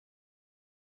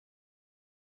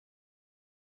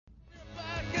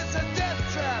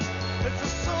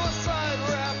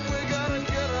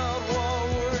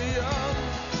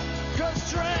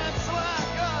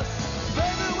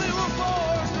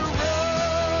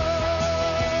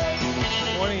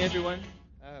everyone,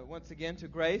 once again to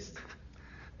Grace.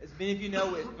 As many of you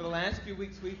know, for the last few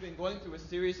weeks we've been going through a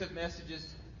series of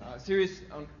messages,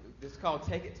 that's called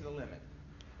Take It to the Limit.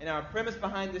 And our premise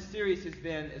behind this series has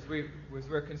been, as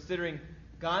we're considering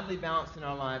godly balance in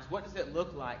our lives, what does it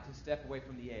look like to step away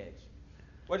from the edge?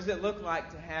 What does it look like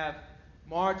to have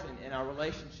margin in our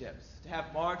relationships, to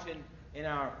have margin in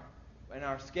our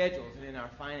schedules and in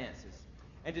our finances?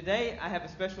 And today I have a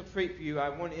special treat for you. I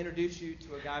want to introduce you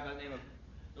to a guy by the name of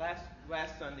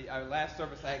last Sunday, our last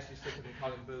service, I actually said we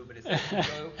call him Boo, but it's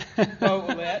actually Bo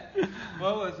Ouellette.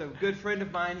 Bo is a good friend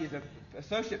of mine. He's an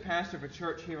associate pastor of a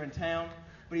church here in town,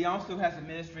 but he also has a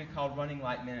ministry called Running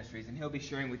Light Ministries, and he'll be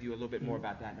sharing with you a little bit more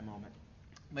about that in a moment.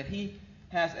 But he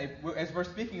has as we're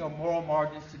speaking on moral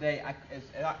margins today,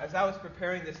 as I was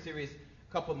preparing this series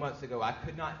a couple of months ago, I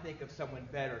could not think of someone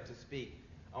better to speak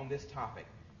on this topic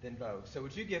than Bo. So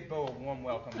would you give Bo a warm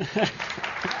welcome?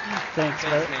 Thanks,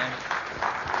 man.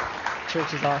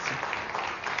 Church is awesome.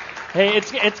 Hey,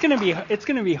 it's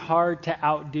gonna be hard to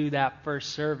outdo that first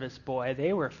service, boy.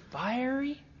 They were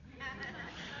fiery.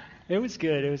 It was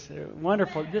good. It was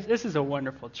wonderful. This is a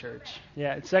wonderful church.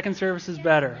 Yeah, second service is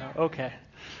better. Okay.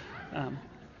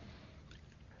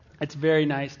 It's very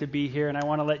nice to be here, and I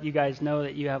want to let you guys know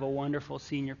that you have a wonderful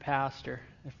senior pastor.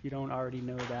 If you don't already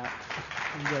know that,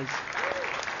 you guys.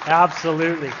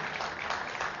 Absolutely.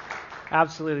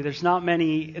 There's not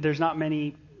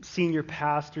many senior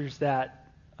pastors that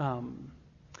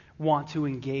want to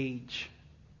engage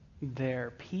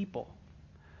their people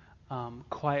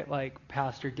quite like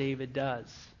Pastor David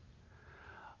does.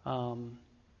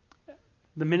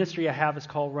 The ministry I have is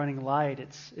called Running Light.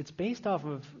 It's based off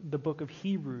of the book of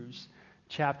Hebrews,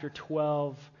 chapter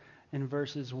 12, and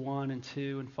verses 1 and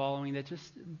 2 and following, that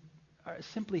just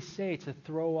simply say to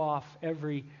throw off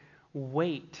every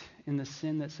weight in the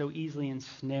sin that so easily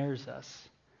ensnares us.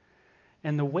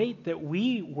 And the weight that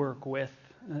we work with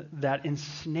that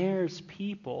ensnares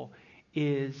people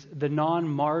is the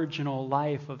non-marginal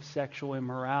life of sexual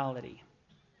immorality,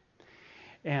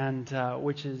 and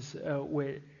which is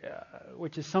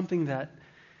something that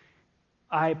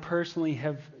I personally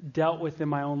have dealt with in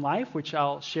my own life, which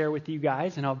I'll share with you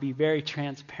guys, and I'll be very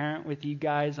transparent with you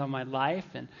guys on my life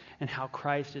and how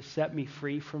Christ has set me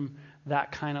free from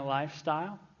that kind of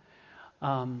lifestyle.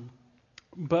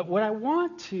 But what I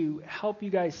want to help you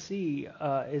guys see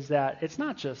is that it's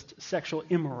not just sexual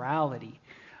immorality.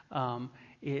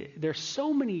 There's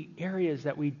so many areas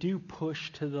that we do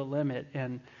push to the limit,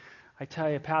 and I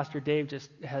tell you, Pastor Dave just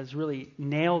has really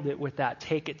nailed it with that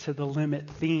take it to the limit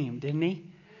theme, didn't he?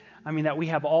 I mean, that we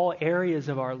have all areas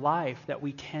of our life that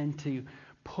we tend to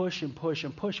push and push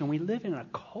and push, and we live in a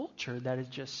culture that is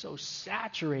just so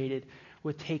saturated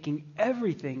with taking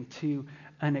everything to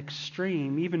an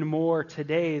extreme, even more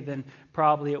today than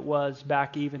probably it was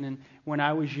back even when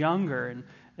I was younger.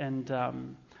 And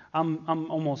I'm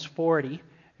almost 40,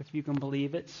 if you can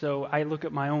believe it. So I look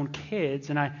at my own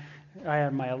kids, and I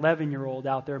had my 11-year-old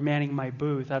out there manning my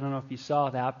booth. I don't know if you saw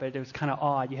that, but it was kind of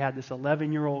odd. You had this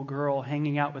 11-year-old girl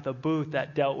hanging out with a booth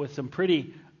that dealt with some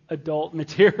pretty adult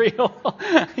material.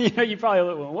 You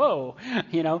probably went, whoa,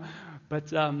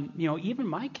 But, even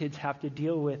my kids have to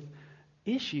deal with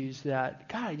issues that,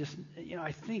 God, I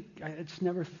just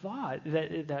never thought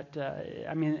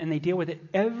and they deal with it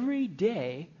every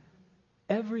day,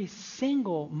 every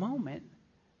single moment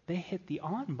they hit the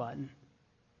on button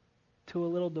to a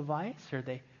little device, or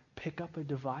they pick up a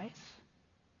device.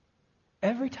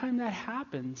 Every time that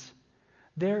happens,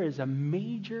 there is a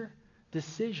major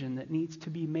decision that needs to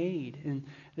be made, and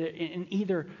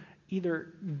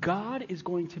either God is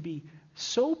going to be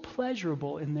so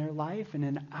pleasurable in their life and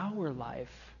in our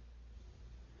life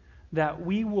that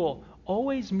we will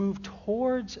always move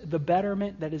towards the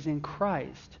betterment that is in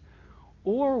Christ,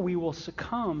 or we will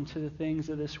succumb to the things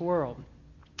of this world.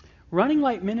 Running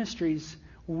Light Ministries,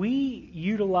 we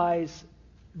utilize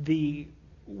the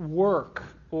work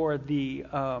or the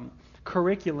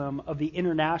curriculum of the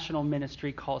international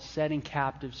ministry called Setting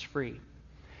Captives Free.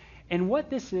 And what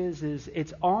this is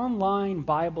it's online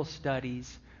Bible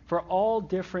studies for all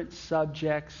different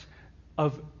subjects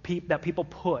that people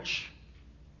push.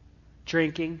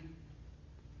 Drinking,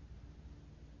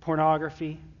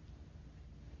 pornography,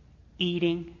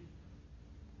 eating,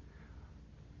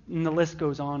 and the list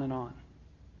goes on and on.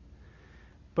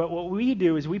 But what we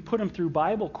do is we put them through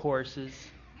Bible courses,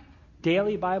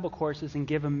 daily Bible courses, and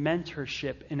give them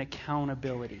mentorship and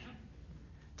accountability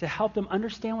to help them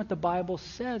understand what the Bible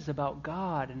says about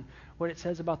God and what it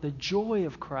says about the joy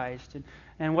of Christ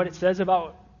and what it says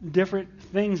about different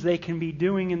things they can be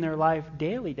doing in their life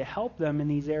daily to help them in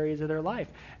these areas of their life.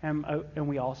 And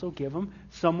we also give them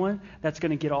someone that's going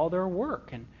to get all their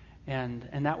work.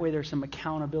 And that way there's some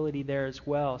accountability there as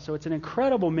well. So it's an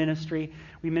incredible ministry.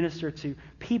 We minister to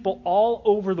people all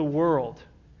over the world.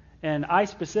 And I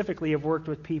specifically have worked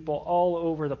with people all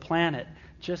over the planet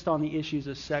just on the issues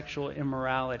of sexual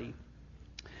immorality.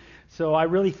 So I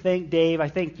really thank Dave. I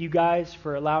thank you guys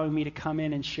for allowing me to come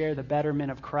in and share the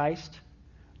betterment of Christ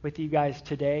with you guys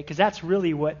today, because that's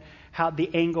really how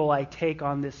the angle I take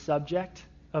on this subject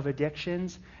of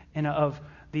addictions and of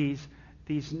these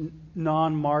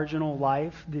non-marginal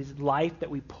life, this life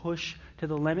that we push to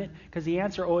the limit. Because the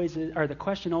answer always is, or the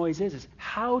question always is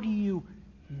how do you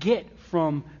get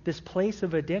from this place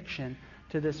of addiction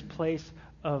to this place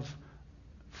of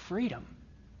freedom?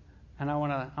 And I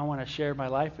want to share my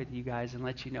life with you guys and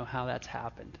let you know how that's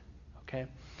happened. Okay.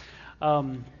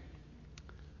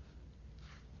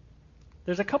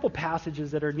 There's a couple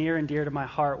passages that are near and dear to my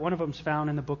heart. One of them is found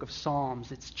in the book of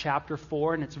Psalms. It's chapter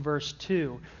 4 and it's verse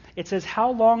 2. It says,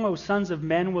 "How long, O sons of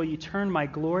men, will you turn my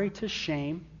glory to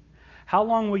shame? How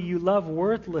long will you love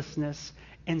worthlessness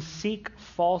and seek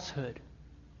falsehood?"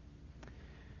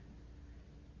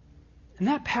 And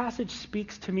that passage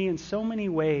speaks to me in so many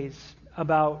ways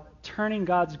about turning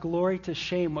God's glory to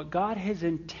shame, what God has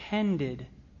intended,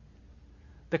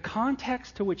 the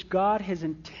context to which God has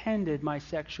intended my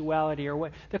sexuality,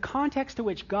 or the context to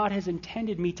which God has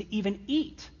intended me to even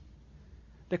eat,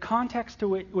 the context to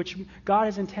which God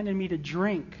has intended me to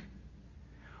drink.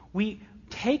 We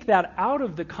take that out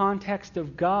of the context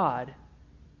of God,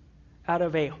 out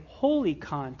of a holy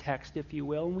context, if you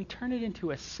will, and we turn it into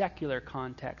a secular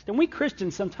context. And we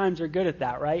Christians sometimes are good at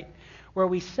that, right? Where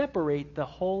we separate the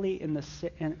holy and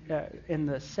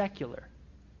the secular.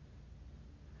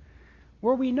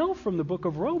 Where we know from the book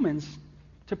of Romans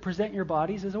to present your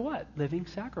bodies as a what? Living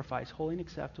sacrifice, holy and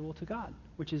acceptable to God,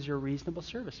 which is your reasonable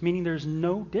service. Meaning there's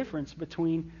no difference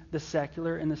between the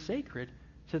secular and the sacred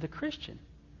to the Christian.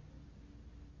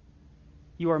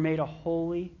 You are made a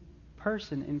holy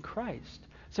person in Christ.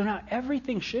 So now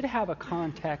everything should have a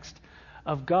context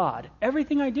of God.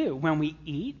 Everything I do, when we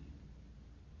eat,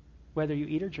 whether you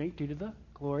eat or drink, due to the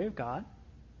glory of God,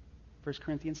 1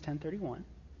 Corinthians 10:31.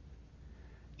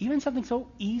 Even something so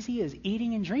easy as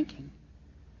eating and drinking,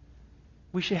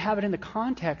 we should have it in the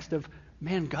context of,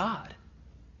 man, God,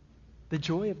 the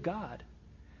joy of God.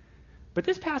 But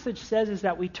this passage says is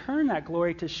that we turn that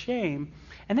glory to shame.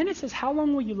 And then it says, how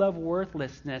long will you love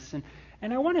worthlessness?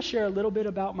 And I want to share a little bit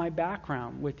about my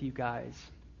background with you guys.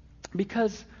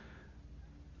 Because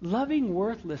loving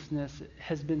worthlessness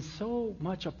has been so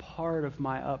much a part of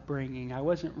my upbringing. I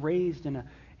wasn't raised in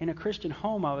a Christian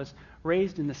home. I was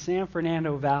raised in the San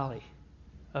Fernando Valley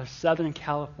of Southern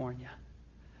California.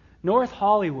 North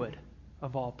Hollywood,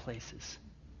 of all places.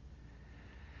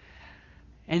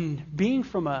 And being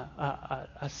from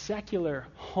a secular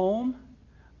home,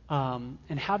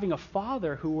 and having a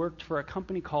father who worked for a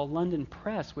company called London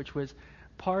Press, which was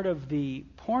part of the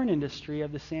porn industry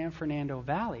of the San Fernando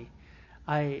Valley,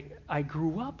 I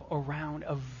grew up around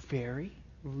a very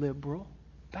liberal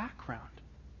background.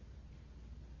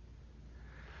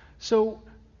 So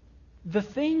the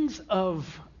things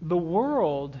of the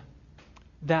world,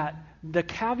 that the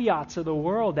caveats of the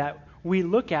world that we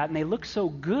look at and they look so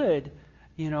good,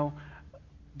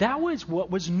 that was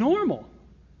what was normal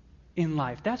in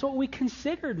life. That's what we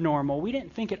considered normal. We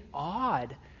didn't think it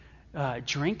odd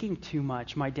drinking too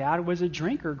much. My dad was a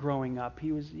drinker growing up.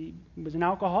 He was an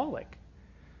alcoholic.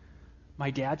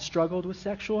 My dad struggled with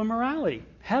sexual immorality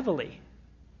heavily.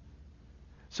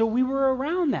 So we were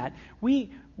around that.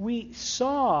 We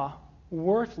saw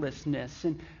worthlessness.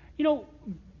 And,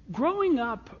 growing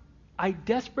up, I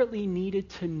desperately needed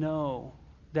to know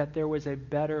that there was a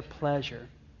better pleasure.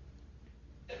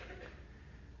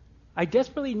 I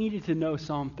desperately needed to know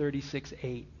Psalm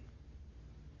 36:8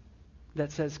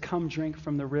 that says, "Come drink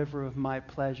from the river of my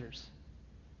pleasures."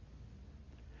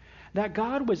 That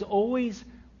God was always,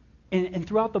 and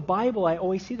throughout the Bible I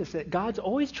always see this, that God's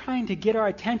always trying to get our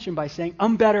attention by saying,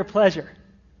 "I'm better pleasure.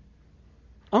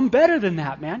 I'm better than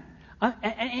that, man."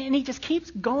 And he just keeps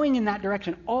going in that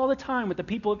direction all the time with the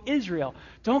people of Israel.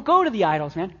 Don't go to the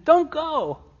idols, man. Don't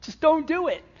go. Just don't do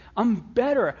it. I'm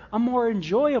better. I'm more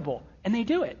enjoyable. And they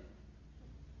do it.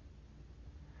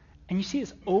 And you see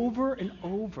this over and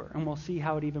over, and we'll see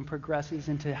how it even progresses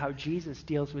into how Jesus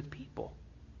deals with people.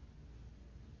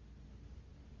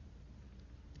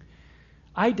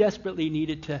 I desperately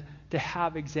needed to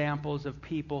have examples of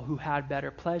people who had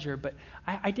better pleasure, but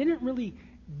I didn't really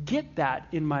get that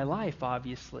in my life,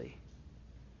 obviously.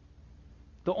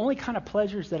 The only kind of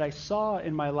pleasures that I saw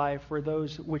in my life were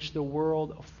those which the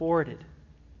world afforded.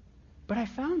 But I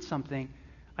found something.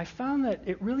 I found that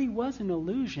it really was an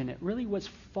illusion. It really was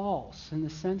false in the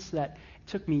sense that it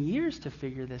took me years to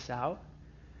figure this out,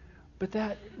 but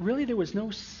that really there was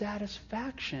no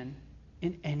satisfaction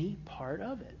in any part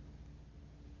of it.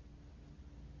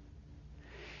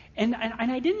 And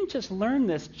I didn't just learn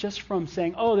this just from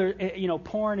saying,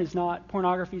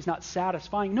 pornography is not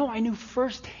satisfying. No, I knew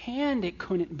firsthand it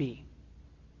couldn't be.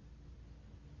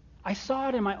 I saw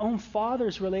it in my own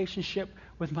father's relationship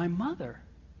with my mother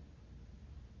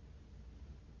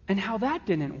and how that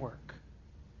didn't work.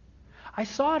 I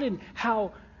saw it in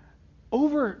how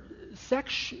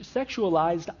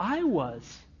over-sexualized I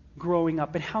was growing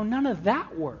up and how none of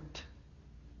that worked.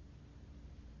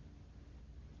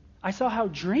 I saw how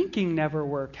drinking never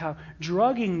worked, how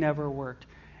drugging never worked.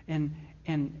 And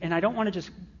I don't want to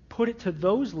just put it to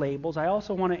those labels. I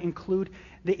also want to include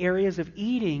the areas of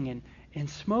eating and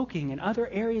smoking and other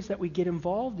areas that we get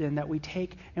involved in that we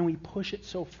take and we push it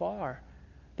so far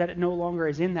that it no longer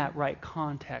is in that right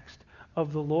context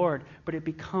of the Lord, but it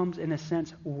becomes, in a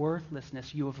sense,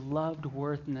 worthlessness. You have loved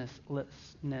worthlessness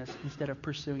instead of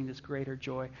pursuing this greater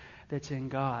joy that's in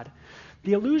God.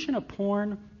 The illusion of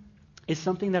porn is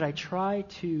something that I try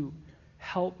to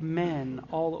help men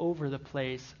all over the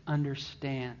place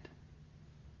understand.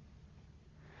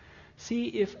 See,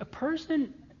 if a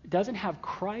person doesn't have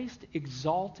Christ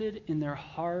exalted in their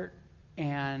heart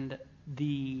and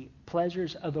the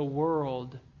pleasures of the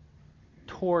world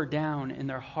tore down in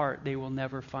their heart, they will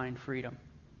never find freedom.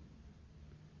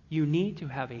 You need to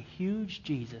have a huge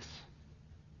Jesus.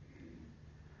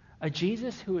 A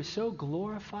Jesus who is so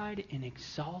glorified and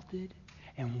exalted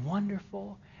and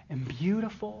wonderful and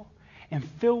beautiful and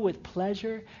filled with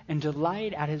pleasure and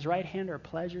delight. At his right hand are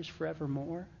pleasures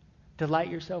forevermore. Delight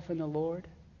yourself in the Lord.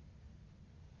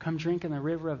 Come drink in the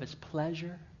river of his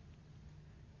pleasure.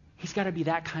 He's got to be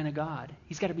that kind of God.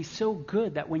 He's got to be so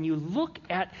good that when you look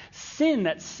at sin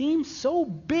that seems so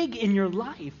big in your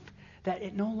life, that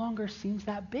it no longer seems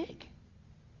that big.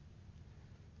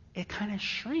 It kind of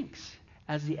shrinks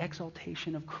as the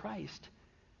exaltation of Christ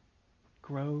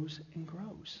grows and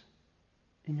grows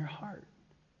in your heart.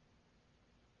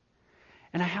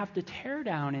 And I have to tear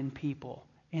down in people,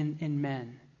 in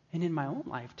men, and in my own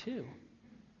life too,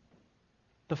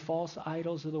 the false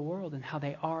idols of the world and how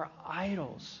they are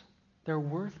idols, their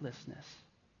worthlessness,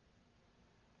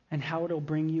 and how it'll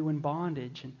bring you in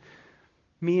bondage. And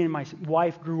me and my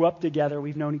wife grew up together.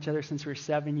 We've known each other since we were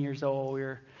 7 years old.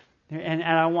 And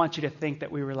I want you to think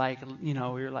that we were like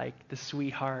the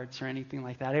sweethearts or anything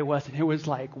like that. It wasn't. It was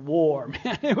like war,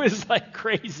 man. It was like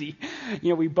crazy.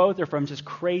 We both are from just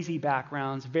crazy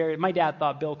backgrounds. My dad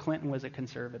thought Bill Clinton was a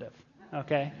conservative.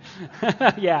 Okay?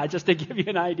 Yeah, just to give you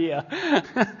an idea.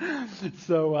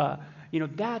 So,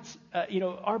 that's,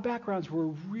 our backgrounds were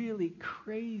really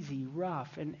crazy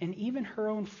rough. And even her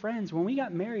own friends, when we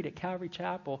got married at Calvary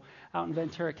Chapel out in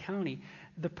Ventura County,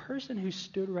 the person who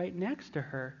stood right next to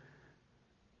her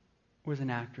was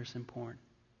an actress in porn.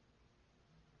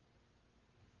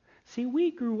 See,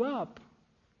 we grew up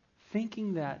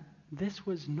thinking that this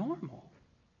was normal.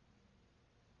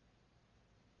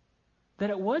 That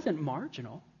it wasn't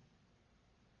marginal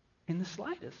in the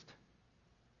slightest.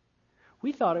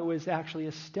 We thought it was actually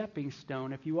a stepping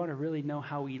stone, if you want to really know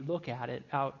how we look at it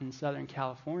out in Southern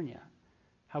California,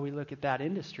 how we look at that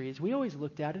industry, is we always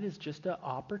looked at it as just an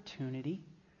opportunity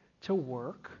to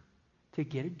work, to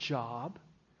get a job,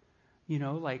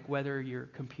 like whether you're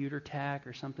computer tech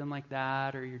or something like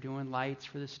that, or you're doing lights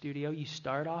for the studio, you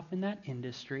start off in that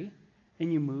industry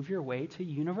and you move your way to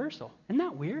Universal. Isn't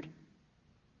that weird?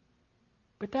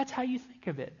 But that's how you think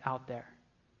of it out there.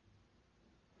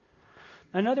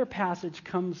 Another passage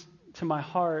comes to my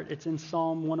heart. It's in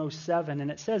Psalm 107,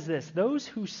 and it says this: those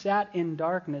who sat in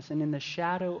darkness and in the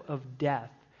shadow of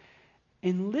death.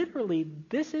 And literally,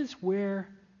 this is where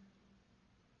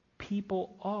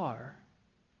people are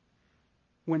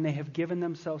when they have given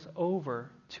themselves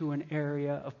over to an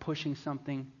area of pushing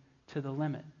something to the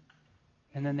limit.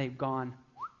 And then they've gone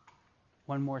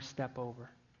one more step over.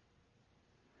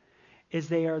 Is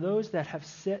they are those that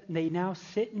they now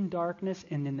sit in darkness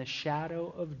and in the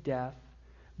shadow of death,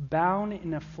 bound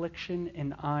in affliction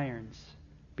and irons,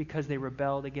 because they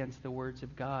rebelled against the words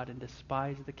of God and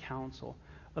despised the counsel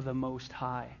of the Most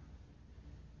High.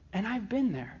 And I've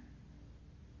been there.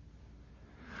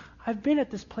 I've been at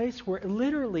this place where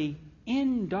literally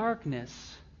in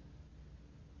darkness,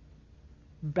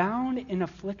 bound in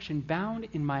affliction, bound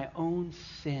in my own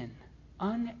sin,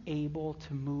 unable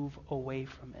to move away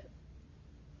from it.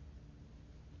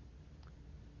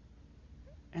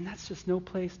 And that's just no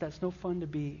place, that's no fun to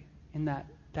be in that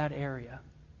area.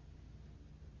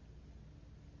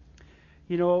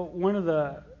 You know, one of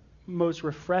the most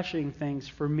refreshing things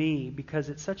for me, because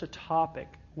it's such a topic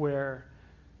where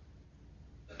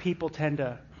people tend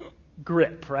to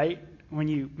grip, right? When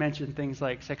you mention things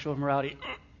like sexual immorality,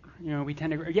 you know, we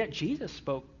tend to, yet Jesus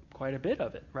spoke quite a bit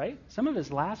of it, right? Some of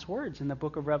his last words in the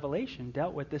book of Revelation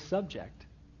dealt with this subject.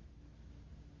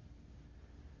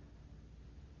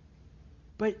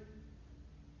 But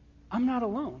I'm not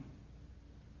alone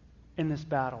in this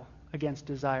battle against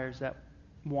desires that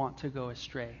want to go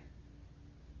astray.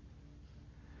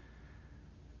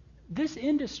 This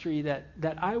industry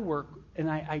that I work and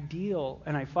I deal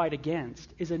and I fight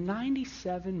against is a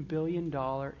 $97 billion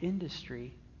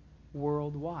industry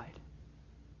worldwide.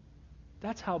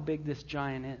 That's how big this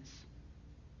giant is.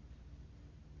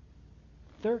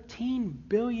 $13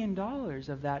 billion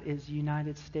of that is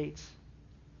United States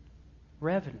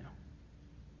revenue.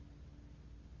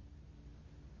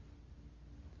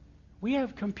 We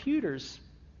have computers.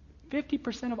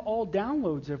 50% of all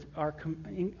downloads of our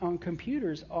on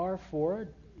computers are for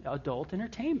adult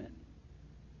entertainment.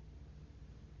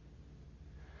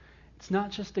 It's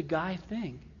not just a guy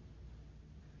thing.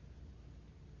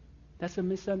 That's a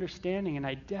misunderstanding, and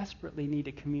I desperately need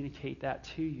to communicate that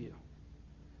to you.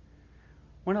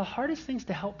 One of the hardest things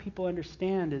to help people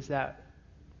understand is that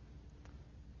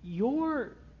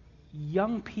your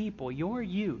young people, your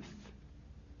youth,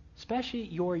 especially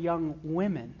your young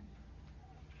women,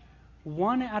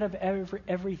 1 out of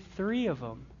every 3 of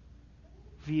them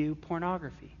view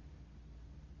pornography.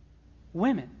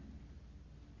 Women.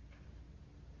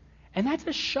 And that's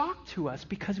a shock to us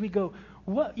because we go,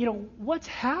 what's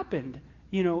happened,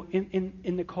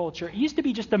 in the culture? It used to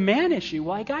be just a man issue.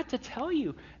 Well, I got to tell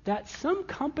you that some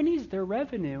companies, their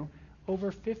revenue,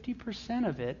 over 50%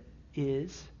 of it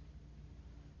is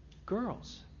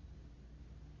girls.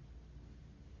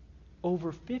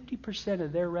 Over 50%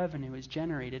 of their revenue is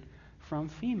generated from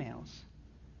females.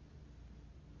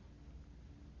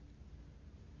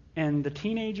 And the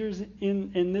teenagers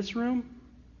in this room,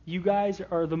 you guys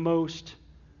are the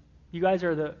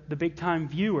big time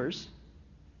viewers.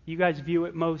 You guys view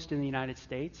it most in the United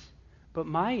States. But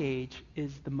my age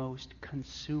is the most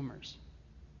consumers.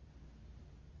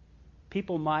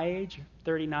 People my age,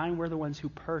 39, we're the ones who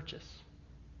purchase.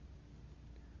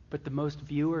 But the most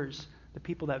viewers, the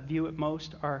people that view it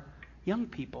most are young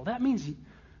people. That means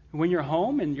when you're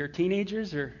home and your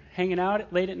teenagers are hanging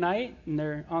out late at night and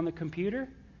they're on the computer,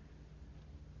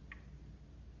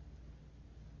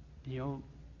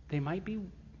 they might be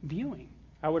viewing.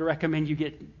 I would recommend you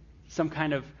get some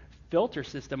kind of filter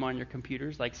system on your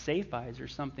computers, like Safe Eyes or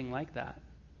something like that.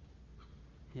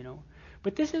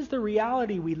 But this is the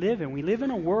reality we live in. We live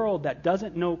in a world that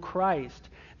doesn't know Christ,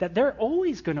 that they're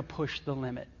always going to push the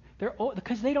limit.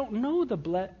 Because they don't know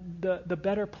the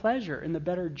better pleasure and the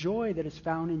better joy that is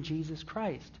found in Jesus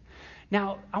Christ.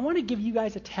 Now, I want to give you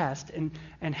guys a test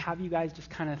and have you guys just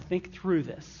kind of think through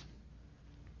this.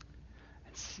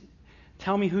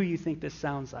 Tell me who you think this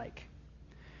sounds like.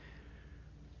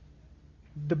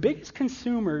 The biggest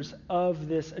consumers of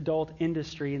this adult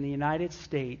industry in the United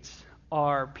States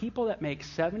are people that make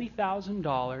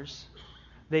 $70,000.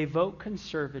 They vote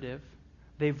conservative.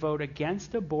 They vote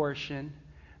against abortion.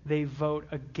 They vote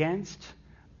against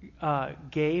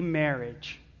gay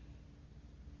marriage.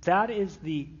 That is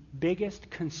the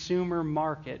biggest consumer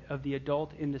market of the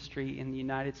adult industry in the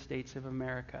United States of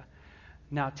America.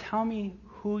 Now tell me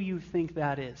who you think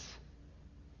that is.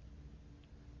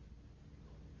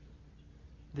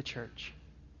 The church.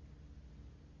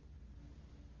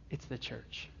 It's the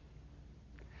church.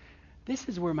 This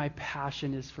is where my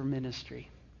passion is for ministry.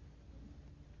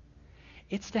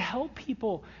 It's to help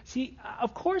people. See,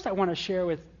 of course I want to share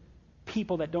with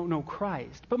people that don't know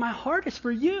Christ, but my heart is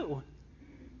for you.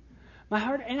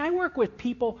 And I work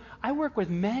with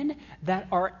men that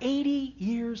are 80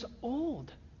 years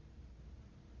old.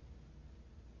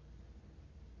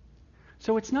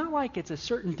 So it's not like it's a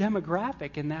certain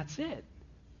demographic and that's it.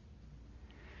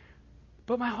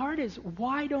 But my heart is,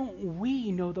 why don't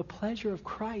we know the pleasure of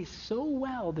Christ so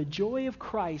well, the joy of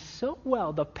Christ so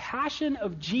well, the passion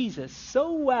of Jesus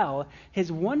so well,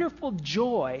 his wonderful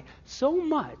joy so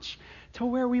much, to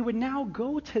where we would now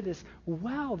go to this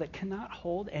well that cannot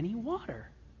hold any water?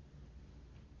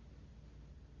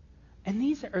 And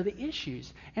these are the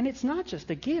issues. And it's not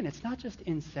just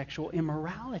in sexual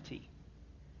immorality,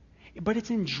 but it's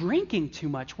in drinking too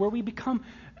much, where we become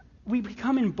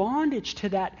in bondage to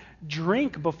that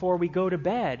drink before we go to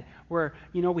bed, where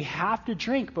we have to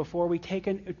drink before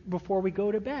we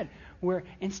go to bed, where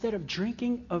instead of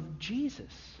drinking of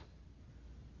Jesus,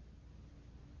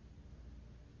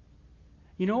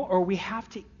 or we have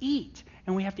to eat,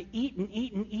 and we have to eat and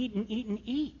eat and eat and eat and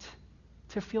eat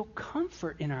to feel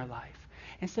comfort in our life,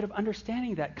 instead of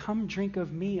understanding that, come drink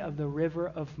of me, of the river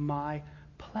of my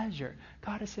pleasure.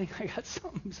 God is saying, I got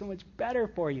something so much better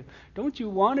for you. Don't you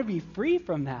want to be free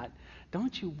from that?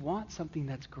 Don't you want something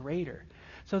that's greater?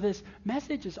 So this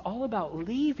message is all about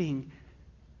leaving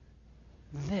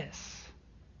this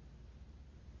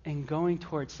and going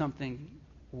towards something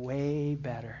way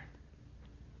better,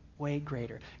 way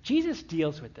greater. Jesus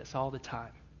deals with this all the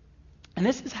time. And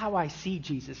this is how I see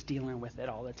Jesus dealing with it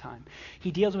all the time.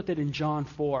 He deals with it in John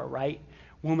 4, right?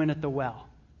 Woman at the well.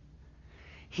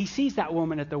 He sees that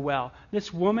woman at the well.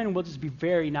 This woman, will just be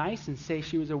very nice and say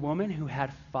she was a woman who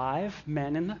had 5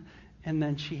 men and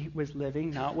then she was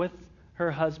living not with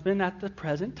her husband at the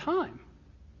present time,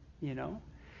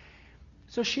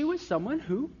 So she was someone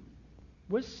who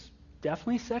was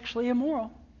definitely sexually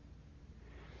immoral.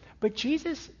 But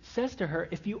Jesus says to her,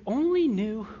 if you only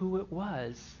knew who it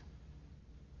was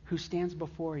who stands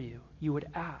before you, you would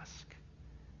ask,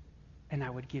 and I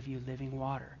would give you living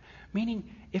water.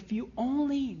 Meaning, if you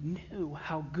only knew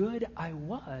how good I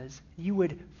was, you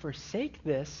would forsake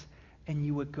this and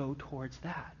you would go towards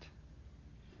that.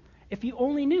 If you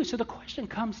only knew. So the question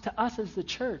comes to us as the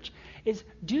church is,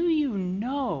 do you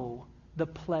know the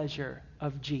pleasure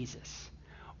of Jesus?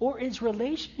 Or is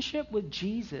relationship with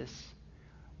Jesus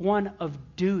one of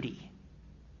duty?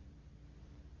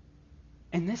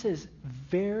 And this is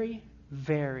very,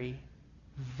 very,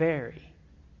 very,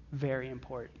 very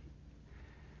important.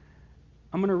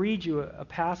 I'm going to read you a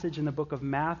passage in the book of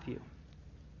Matthew.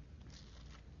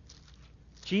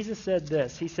 Jesus said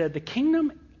this. He said, the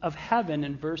kingdom of heaven,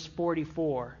 in verse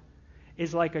 44,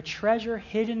 is like a treasure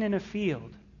hidden in a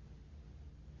field,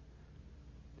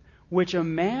 which a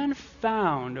man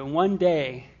found, and one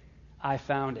day I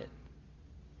found it.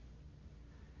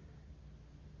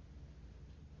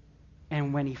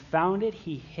 And when he found it,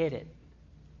 he hid it.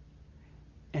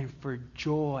 And for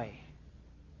joy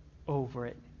over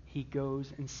it, he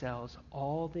goes and sells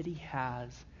all that he has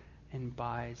and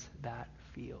buys that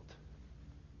field.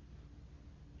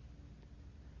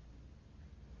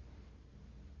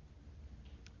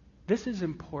 This is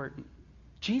important.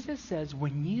 Jesus says,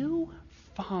 when you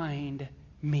find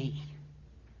me,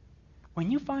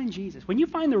 when you find Jesus, when you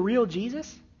find the real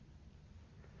Jesus,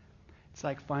 it's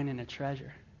like finding a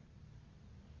treasure.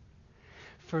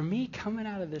 For me, coming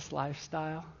out of this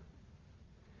lifestyle,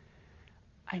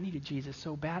 I needed Jesus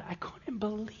so bad. I couldn't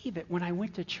believe it when I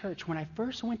went to church. When I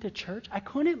first went to church, I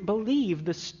couldn't believe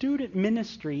the student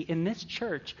ministry in this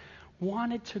church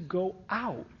wanted to go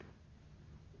out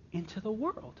into the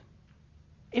world.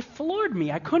 It floored me.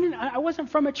 I wasn't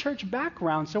from a church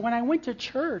background, so when I went to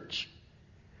church,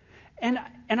 and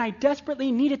I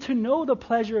desperately needed to know the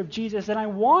pleasure of Jesus, and I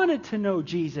wanted to know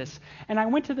Jesus, and I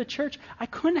went to the church, I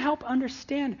couldn't help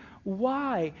understand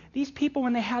why these people,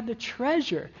 when they had the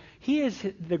treasure, he is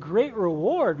the great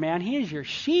reward, man. He is your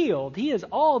shield. He is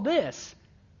all this.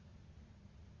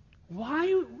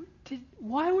 Why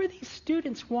were these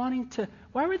students why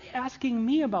were they asking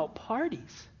me about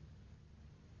parties?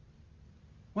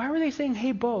 Why were they saying,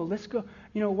 hey, Bo, let's go,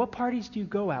 what parties do you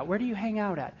go at? Where do you hang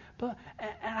out at? But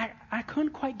and I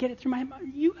couldn't quite get it through my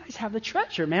mind. You guys have the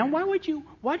treasure, man. Why do you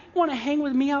want to hang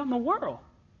with me out in the world?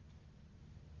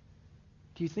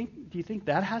 Do you think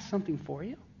that has something for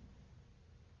you?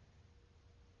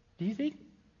 Do you think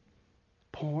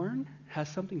porn has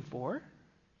something for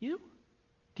you?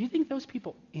 Do you think those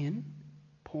people in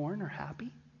porn are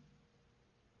happy?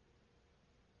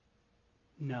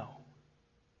 No.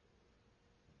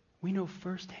 We know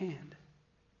firsthand,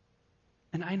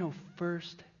 and I know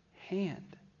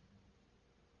firsthand,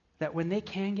 that when they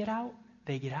can get out,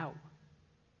 they get out.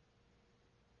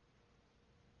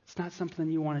 It's not something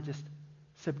you want to just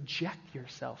subject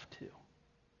yourself to.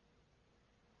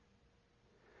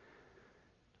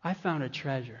 I found a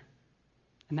treasure,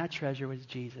 and that treasure was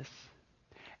Jesus.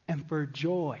 And for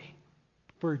joy,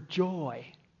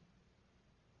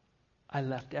 I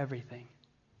left everything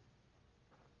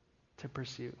to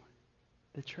pursue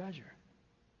the treasure.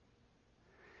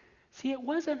 See, it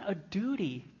wasn't a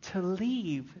duty to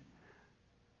leave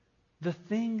the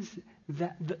things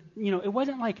that, it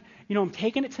wasn't like, I'm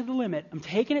taking it to the limit.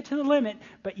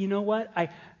 But you know what? I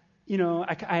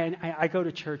go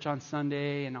to church on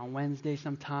Sunday and on Wednesday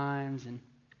sometimes, and,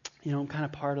 I'm kind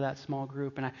of part of that small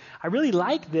group. And I really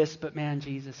like this, but man,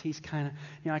 Jesus, he's kind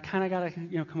of, I kind of got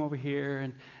to, come over here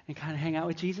and kind of hang out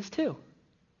with Jesus too.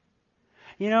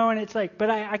 And it's like, but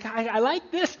I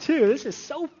like this too. This is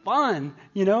so fun,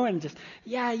 and just,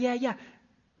 yeah.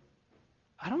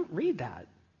 I don't read that.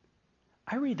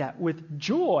 I read that with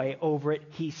joy over it,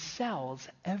 he sells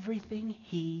everything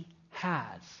he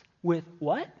has. With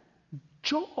what?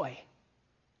 Joy.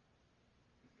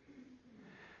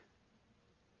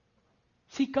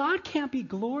 See, God can't be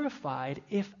glorified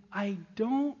if I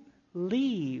don't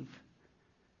leave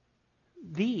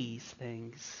these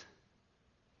things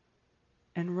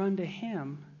and run to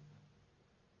him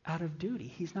out of duty.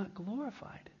 He's not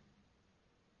glorified.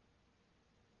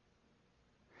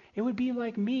 It would be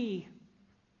like me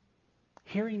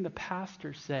hearing the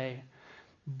pastor say,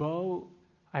 Bo,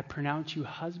 I pronounce you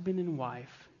husband and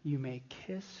wife. You may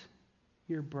kiss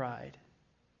your bride.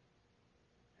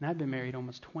 And I've been married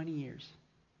almost 20 years.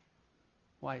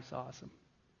 Wife's awesome.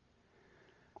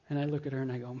 And I look at her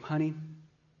and I go, honey,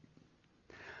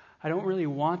 I don't really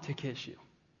want to kiss you.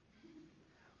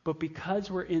 But because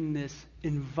we're in this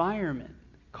environment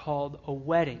called a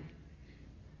wedding,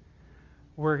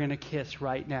 we're going to kiss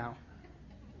right now.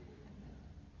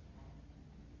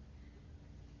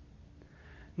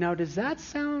 Now, does that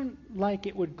sound like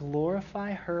it would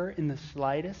glorify her in the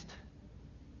slightest?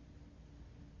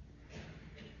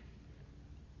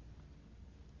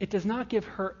 It does not give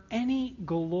her any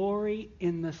glory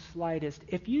in the slightest.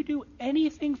 If you do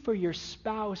anything for your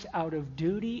spouse out of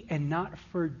duty and not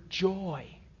for joy,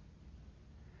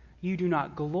 you do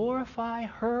not glorify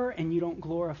her and you don't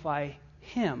glorify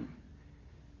him.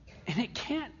 And it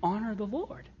can't honor the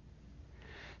Lord.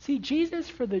 See, Jesus,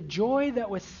 for the joy that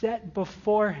was set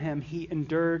before him, he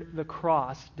endured the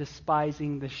cross,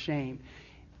 despising the shame.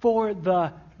 For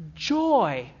the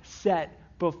joy set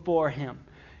before him.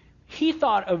 He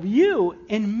thought of you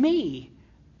and me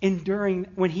enduring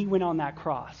when he went on that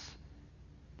cross.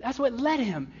 That's what led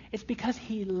him. It's because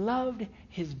he loved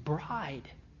his bride.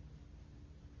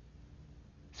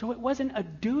 So it wasn't a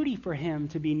duty for him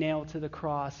to be nailed to the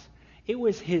cross. It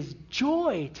was his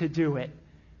joy to do it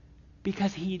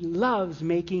because he loves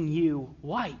making you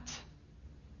white.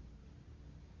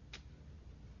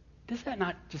 Does that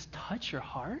not just touch your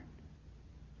heart?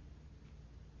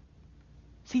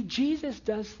 See, Jesus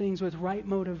does things with right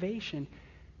motivation.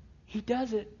 He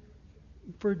does it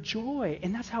for joy,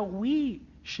 and that's how we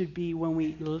should be when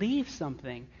we leave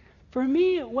something. For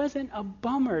me, it wasn't a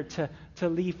bummer to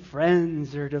leave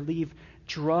friends or to leave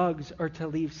drugs or to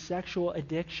leave sexual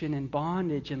addiction and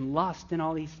bondage and lust and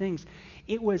all these things.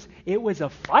 It was a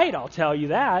fight, I'll tell you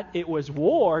that. It was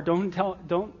war. I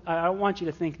don't want you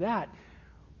to think that.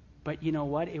 But you know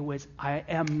what? I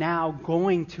am now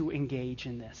going to engage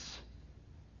in this.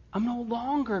 I'm no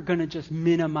longer going to just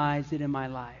minimize it in my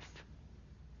life.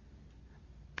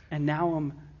 And now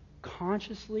I'm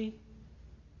consciously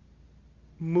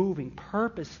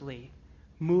purposely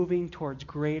moving towards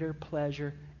greater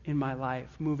pleasure in my life,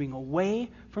 moving away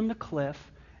from the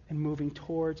cliff and moving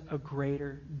towards a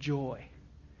greater joy.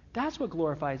 That's what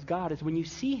glorifies God, is when you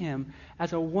see him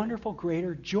as a wonderful,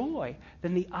 greater joy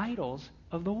than the idols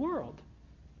of the world.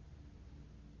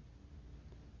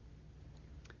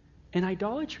 And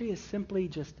idolatry is simply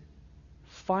just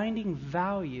finding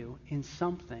value in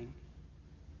something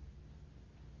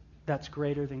that's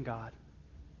greater than God,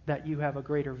 that you have a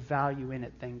greater value in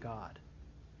it than God.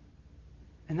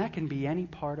 And that can be any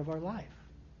part of our life.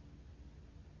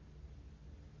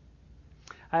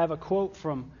 I have a quote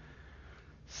from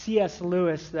C.S.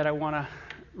 Lewis that I want to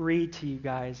read to you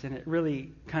guys, and it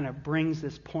really kind of brings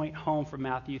this point home from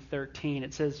Matthew 13.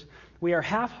 It says, "We are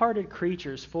half-hearted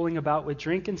creatures fooling about with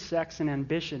drink and sex and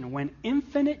ambition when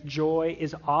infinite joy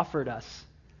is offered us.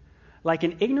 Like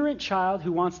an ignorant child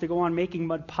who wants to go on making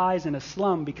mud pies in a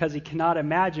slum because he cannot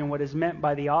imagine what is meant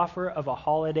by the offer of a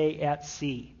holiday at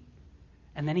sea."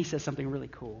 And then he says something really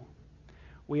cool.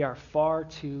 "We are far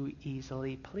too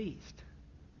easily pleased."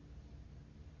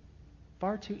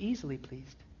 Far too easily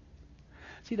pleased.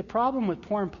 See, the problem with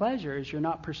porn pleasure is you're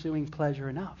not pursuing pleasure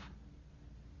enough.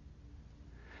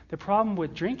 The problem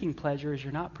with drinking pleasure is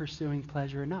you're not pursuing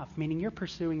pleasure enough, meaning you're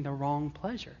pursuing the wrong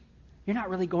pleasure. You're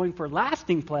not really going for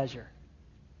lasting pleasure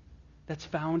that's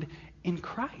found in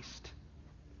Christ.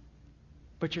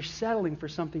 But you're settling for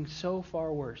something so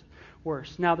far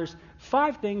worse. Now, there's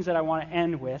 5 things that I want to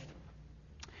end with.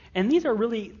 And these are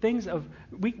really things of,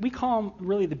 we call them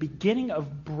really the beginning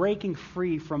of breaking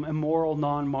free from immoral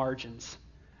non-margins.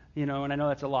 And I know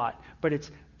that's a lot. But it's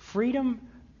freedom,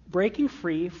 breaking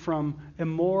free from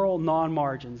immoral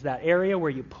non-margins, that area where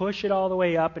you push it all the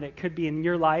way up, and it could be in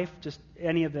your life, just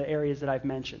any of the areas that I've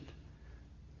mentioned.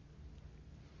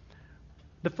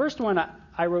 The first one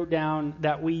I wrote down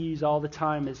that we use all the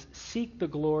time is seek the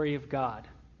glory of God.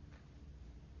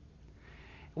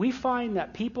 We find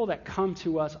that people that come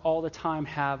to us all the time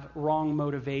have wrong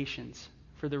motivations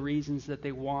for the reasons that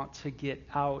they want to get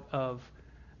out of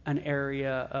an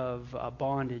area of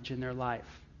bondage in their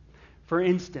life. For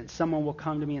instance, someone will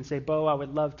come to me and say, Bo, I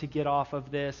would love to get off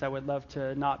of this. I would love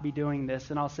to not be doing this.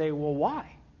 And I'll say, well,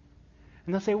 why?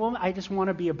 And they'll say, well, I just want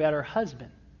to be a better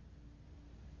husband.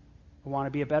 I want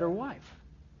to be a better wife.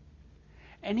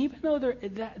 And even though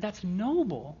that's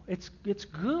noble, it's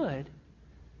good,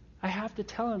 I have to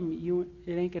tell them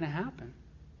it ain't going to happen.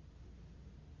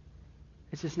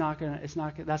 It's just not going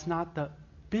to, that's not the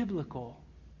biblical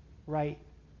right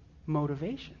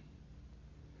motivation.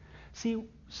 See,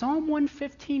 Psalm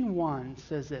 115:1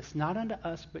 says this, not unto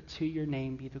us, but to your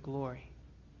name be the glory.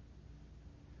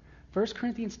 1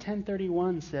 Corinthians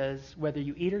 10:31 says, whether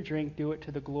you eat or drink, do it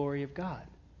to the glory of God.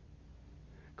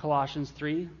 Colossians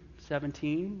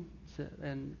 3:17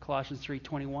 and Colossians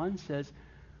 3:21 says,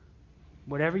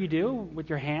 whatever you do with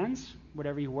your hands,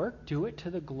 whatever you work, do it to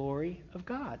the glory of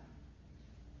God.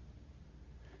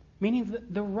 Meaning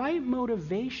the right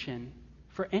motivation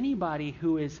for anybody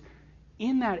who is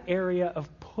in that area of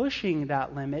pushing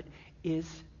that limit is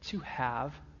to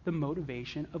have the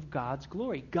motivation of God's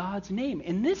glory, God's name.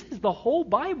 And this is the whole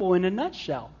Bible in a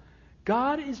nutshell.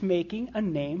 God is making a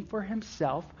name for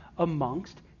himself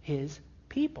amongst his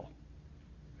people.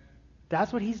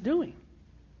 That's what he's doing.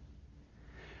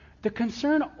 The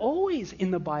concern always in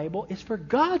the Bible is for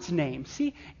God's name.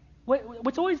 See,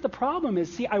 what's always the problem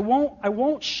is, I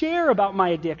won't share about my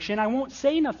addiction. I won't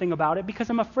say nothing about it because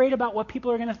I'm afraid about what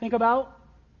people are going to think about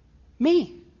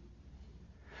me.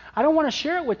 I don't want to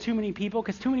share it with too many people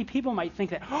because too many people might think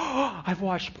that, oh, I've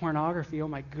watched pornography, oh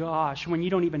my gosh, when you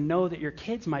don't even know that your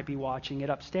kids might be watching it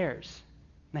upstairs.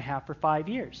 And they have for 5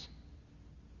 years.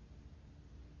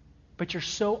 But you're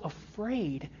so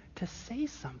afraid to say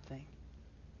something.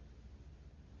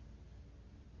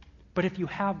 But if you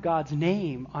have God's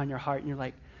name on your heart and you're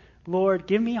like, Lord,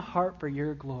 give me a heart for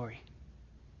your glory.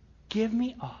 Give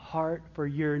me a heart for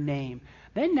your name.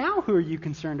 Then now who are you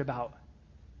concerned about?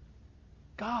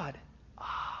 God.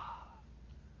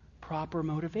 Proper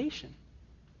motivation.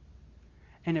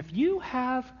 And if you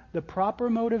have the proper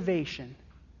motivation,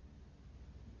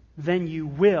 then you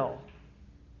will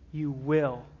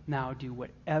now do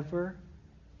whatever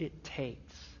it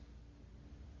takes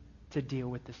to deal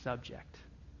with the subject.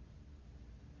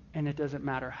 And it doesn't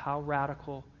matter how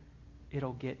radical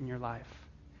it'll get in your life.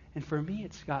 And for me,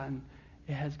 it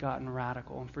has gotten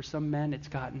radical. And for some men, it's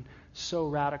gotten so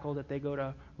radical that they go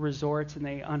to resorts and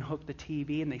they unhook the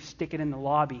TV and they stick it in the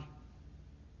lobby.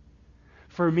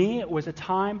 For me, it was a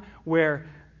time where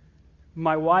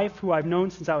my wife, who I've known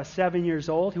since I was 7 years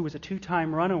old, who was a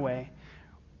 2-time runaway,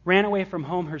 ran away from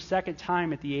home her second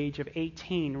time at the age of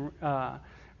 18,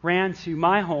 ran to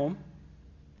my home.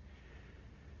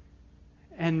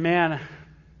 And man,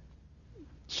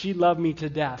 she loved me to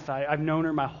death. I've known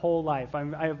her my whole life.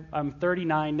 I'm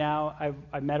 39 now.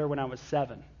 I met her when I was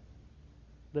 7.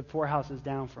 Lived 4 houses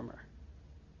down from her.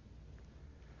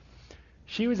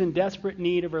 She was in desperate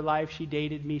need of her life. She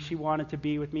dated me. She wanted to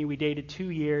be with me. We dated 2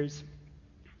 years.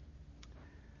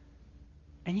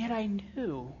 And yet I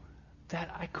knew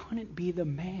that I couldn't be the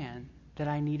man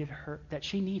that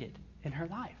she needed in her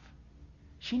life.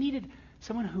 She needed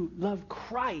someone who loved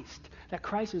Christ, that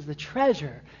Christ was the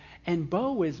treasure. And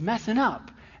Bo was messing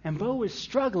up. And Bo was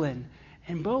struggling.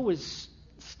 And Bo was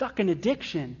stuck in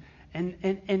addiction.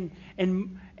 And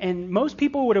most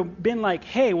people would have been like,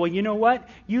 hey, well, you know what?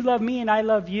 You love me and I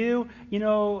love you. You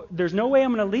know, there's no way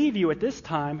I'm going to leave you at this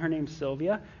time. Her name's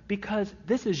Sylvia. Because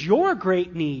this is your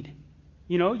great need.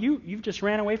 You know, you've just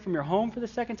ran away from your home for the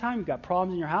second time. You've got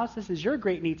problems in your house. This is your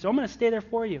great need. So I'm going to stay there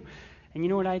for you. And you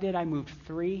know what I did? I moved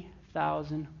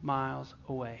 3,000 miles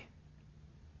away.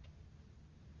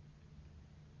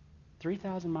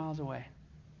 3,000 miles away.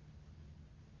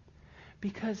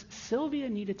 Because Sylvia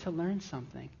needed to learn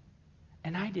something.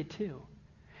 And I did too.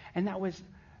 And that was,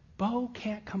 Bo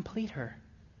can't complete her.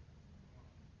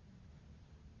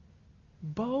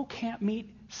 Bo can't meet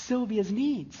Sylvia's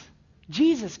needs.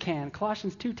 Jesus can.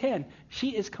 Colossians 2:10.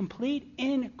 She is complete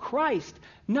in Christ,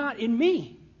 not in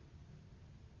me.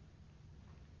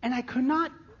 And I could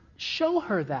not show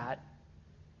her that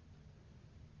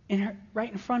right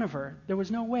in front of her. There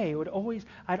was no way.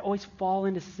 I'd always fall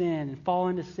into sin.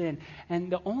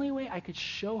 And the only way I could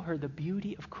show her the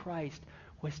beauty of Christ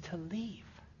was to leave.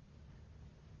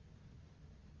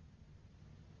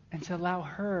 And to allow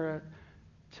her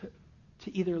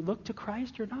to either look to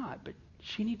Christ or not. But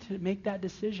she needed to make that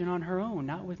decision on her own,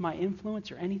 not with my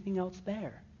influence or anything else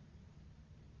there.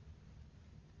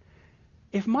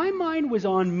 If my mind was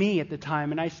on me at the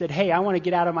time and I said, hey, I want to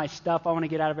get out of my stuff, I want to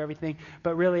get out of everything,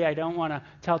 but really I don't want to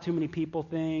tell too many people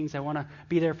things, I want to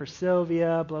be there for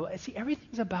Sylvia, blah, blah. See,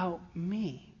 everything's about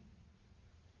me.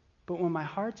 But when my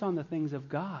heart's on the things of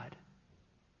God,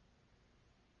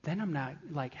 then I'm not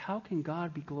like, how can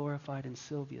God be glorified in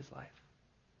Sylvia's life?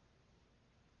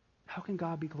 How can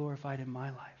God be glorified in my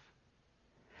life?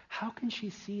 How can she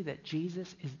see that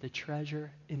Jesus is the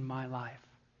treasure in my life?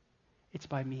 It's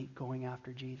by me going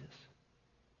after Jesus.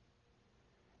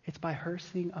 It's by her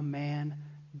seeing a man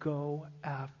go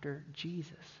after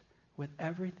Jesus with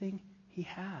everything he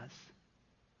has.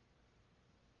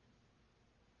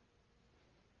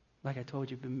 Like I told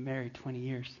you, I've been married 20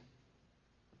 years.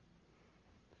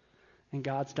 And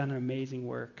God's done an amazing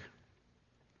work.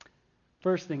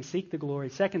 First thing, seek the glory.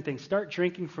 Second thing, start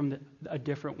drinking from a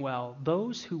different well.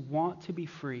 Those who want to be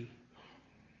free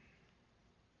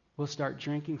will start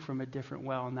drinking from a different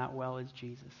well, and that well is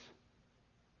Jesus.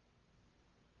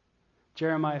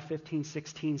 Jeremiah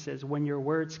 15:16 says, when your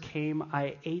words came,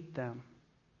 I ate them.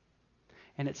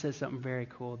 And it says something very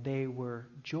cool. They were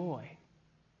joy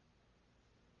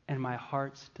and my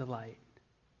heart's delight.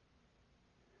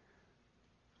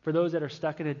 For those that are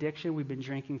stuck in addiction, we've been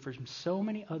drinking from so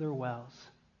many other wells.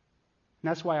 And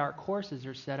that's why our courses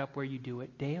are set up where you do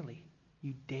it daily.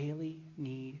 You daily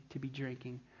need to be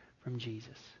drinking from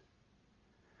Jesus.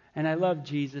 And I love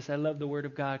Jesus. I love the Word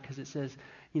of God because it says,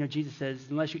 Jesus says,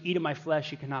 unless you eat of my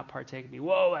flesh, you cannot partake of me.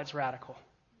 Whoa, that's radical.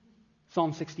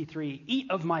 Psalm 63,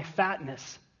 eat of my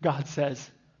fatness, God says.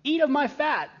 Eat of my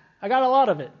fat. I got a lot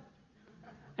of it.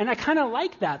 And I kind of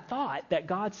like that thought that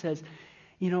God says,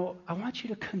 I want you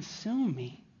to consume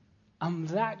me. I'm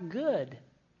that good.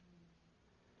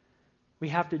 We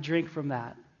have to drink from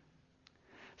that.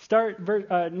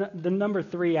 The number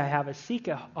 3 I have is seek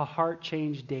a heart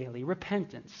change daily.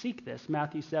 Repentance. Seek this.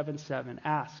 Matthew 7:7.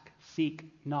 Ask, seek,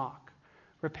 knock.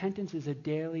 Repentance is a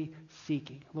daily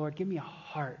seeking. Lord, give me a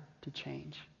heart to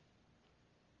change.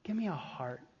 Give me a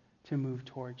heart to move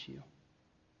towards you.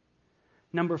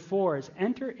 Number 4 is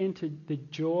enter into the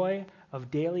joy of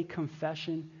daily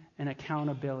confession and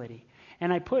accountability.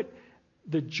 And I put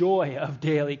the joy of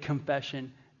daily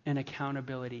confession and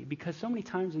accountability because so many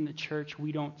times in the church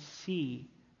we don't see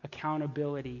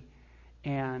accountability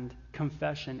and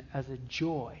confession as a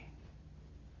joy.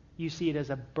 You see it as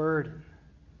a burden.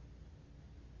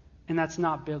 And that's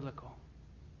not biblical.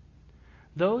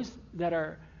 Those that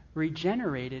are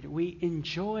regenerated, we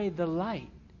enjoy the light.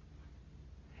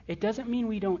 It doesn't mean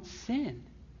we don't sin.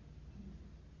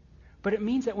 But it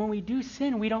means that when we do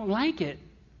sin, we don't like it.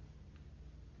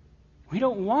 We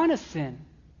don't want to sin.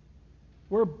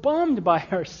 We're bummed by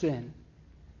our sin.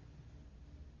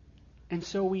 And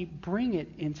so we bring it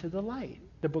into the light.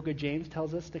 The book of James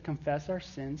tells us to confess our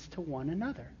sins to one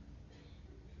another.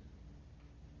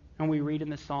 And we read in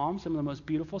the Psalms, some of the most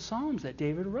beautiful Psalms that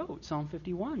David wrote. Psalm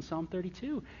 51, Psalm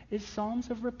 32, is Psalms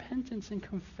of repentance and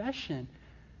confession.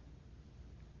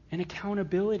 And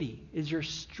accountability is your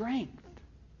strength.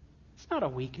 It's not a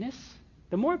weakness.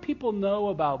 The more people know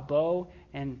about Bo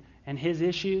and his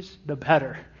issues, the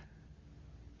better.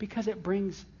 Because it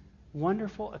brings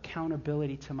wonderful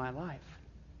accountability to my life.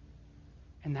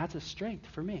 And that's a strength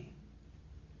for me.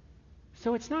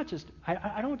 So it's not just,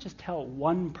 I don't just tell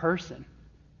one person.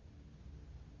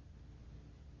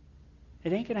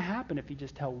 It ain't going to happen if you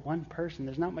just tell one person.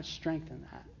 There's not much strength in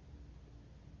that.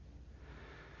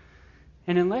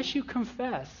 And unless you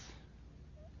confess,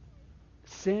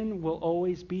 sin will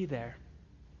always be there.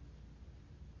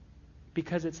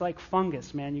 Because it's like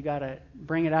fungus, man. You got to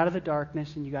bring it out of the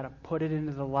darkness and you got to put it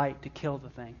into the light to kill the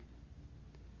thing.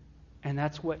 And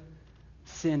that's what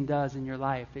sin does in your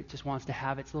life. It just wants to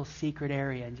have its little secret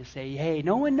area and just say, hey,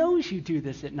 no one knows you do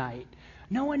this at night.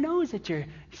 No one knows that you're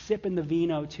sipping the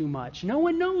vino too much. No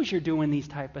one knows you're doing these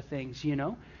type of things,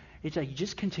 It's like you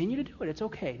just continue to do it. It's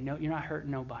okay. No, you're not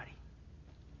hurting nobody.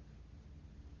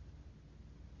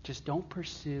 Just don't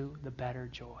pursue the better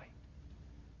joy.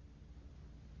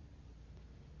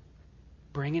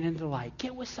 Bring it into the light.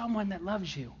 Get with someone that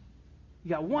loves you. You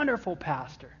got a wonderful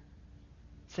pastor.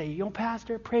 Say,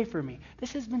 pastor, pray for me.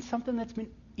 This has been something that's been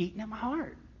eating at my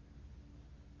heart.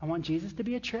 I want Jesus to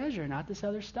be a treasure, not this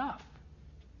other stuff.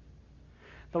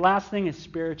 The last thing is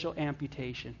spiritual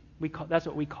amputation. That's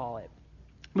what we call it.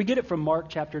 We get it from Mark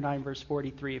chapter 9, verse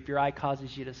 43. If your eye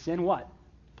causes you to sin, what?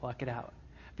 Pluck it out.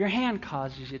 If your hand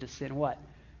causes you to sin, what?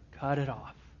 Cut it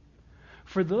off.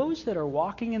 For those that are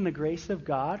walking in the grace of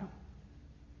God,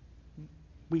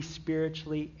 we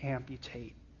spiritually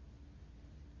amputate.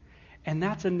 And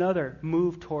that's another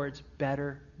move towards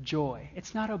better joy.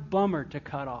 It's not a bummer to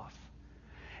cut off.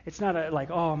 It's not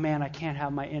oh man, I can't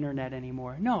have my internet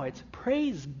anymore. No, it's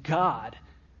praise God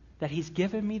that He's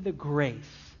given me the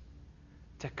grace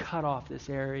to cut off this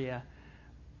area,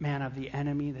 man, of the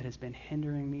enemy that has been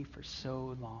hindering me for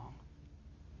so long.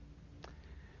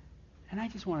 And I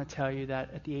just want to tell you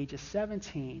that at the age of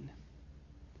 17,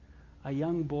 a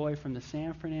young boy from the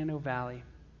San Fernando Valley,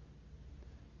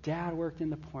 dad worked in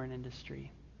the porn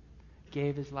industry,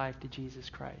 gave his life to Jesus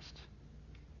Christ,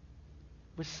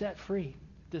 was set free.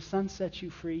 If the Son sets you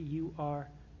free, you are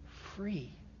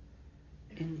free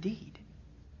indeed.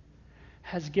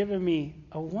 Has given me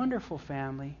a wonderful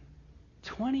family,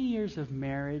 20 years of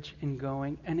marriage and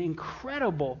going, an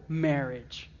incredible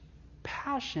marriage,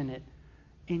 passionate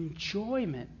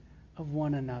enjoyment of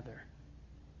one another.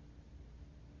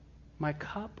 My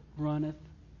cup runneth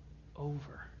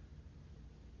over.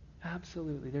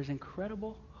 Absolutely. There's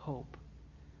incredible hope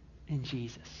in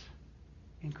Jesus.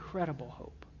 Incredible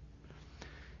hope.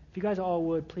 If you guys all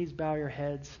would, please bow your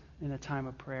heads in a time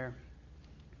of prayer.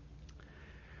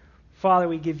 Father,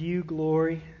 we give you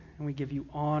glory and we give you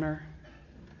honor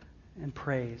and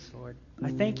praise, Lord. I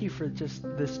thank you for just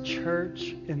this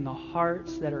church and the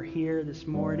hearts that are here this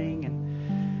morning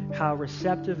and how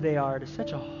receptive they are to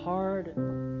such a hard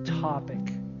topic,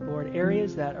 Lord.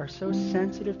 Areas that are so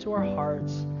sensitive to our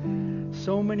hearts,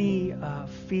 so many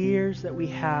fears that we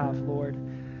have, Lord,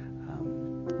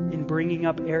 in bringing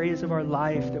up areas of our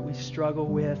life that we struggle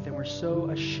with and we're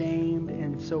so ashamed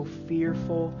and so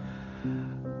fearful.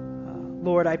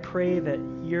 Lord, I pray that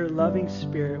your loving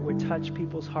Spirit would touch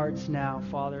people's hearts now,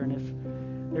 Father. And if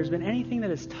there's been anything that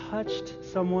has touched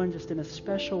someone just in a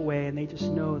special way and they just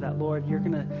know that, Lord,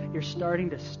 you're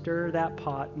starting to stir that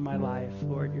pot in my life,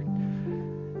 Lord,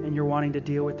 and you're wanting to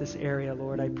deal with this area,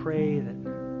 Lord, I pray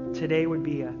that today would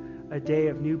be a day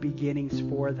of new beginnings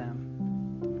for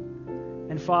them.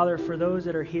 And Father, for those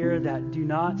that are here that do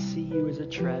not see you as a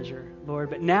treasure, Lord,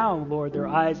 but now, Lord, their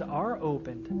eyes are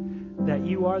opened that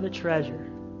you are the treasure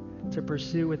to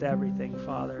pursue with everything,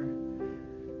 Father.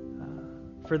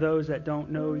 For those that don't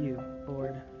know you,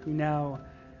 Lord, who now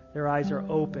their eyes are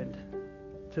opened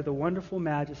to the wonderful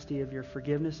majesty of your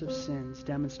forgiveness of sins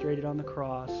demonstrated on the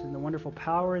cross and the wonderful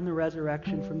power in the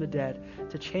resurrection from the dead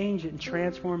to change and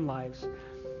transform lives.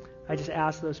 I just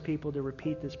ask those people to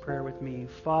repeat this prayer with me.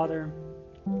 Father,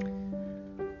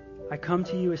 I come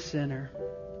to you a sinner.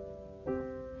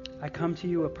 I come to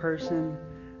you a person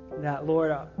that,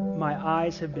 Lord, my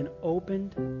eyes have been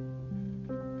opened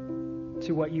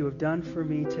to what you have done for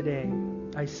me today.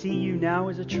 I see you now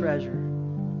as a treasure.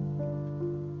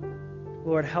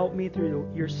 Lord, help me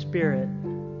through your Spirit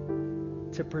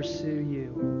to pursue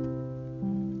you.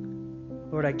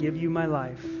 Lord, I give you my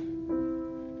life.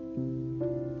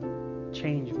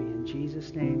 Change me in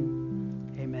Jesus' name.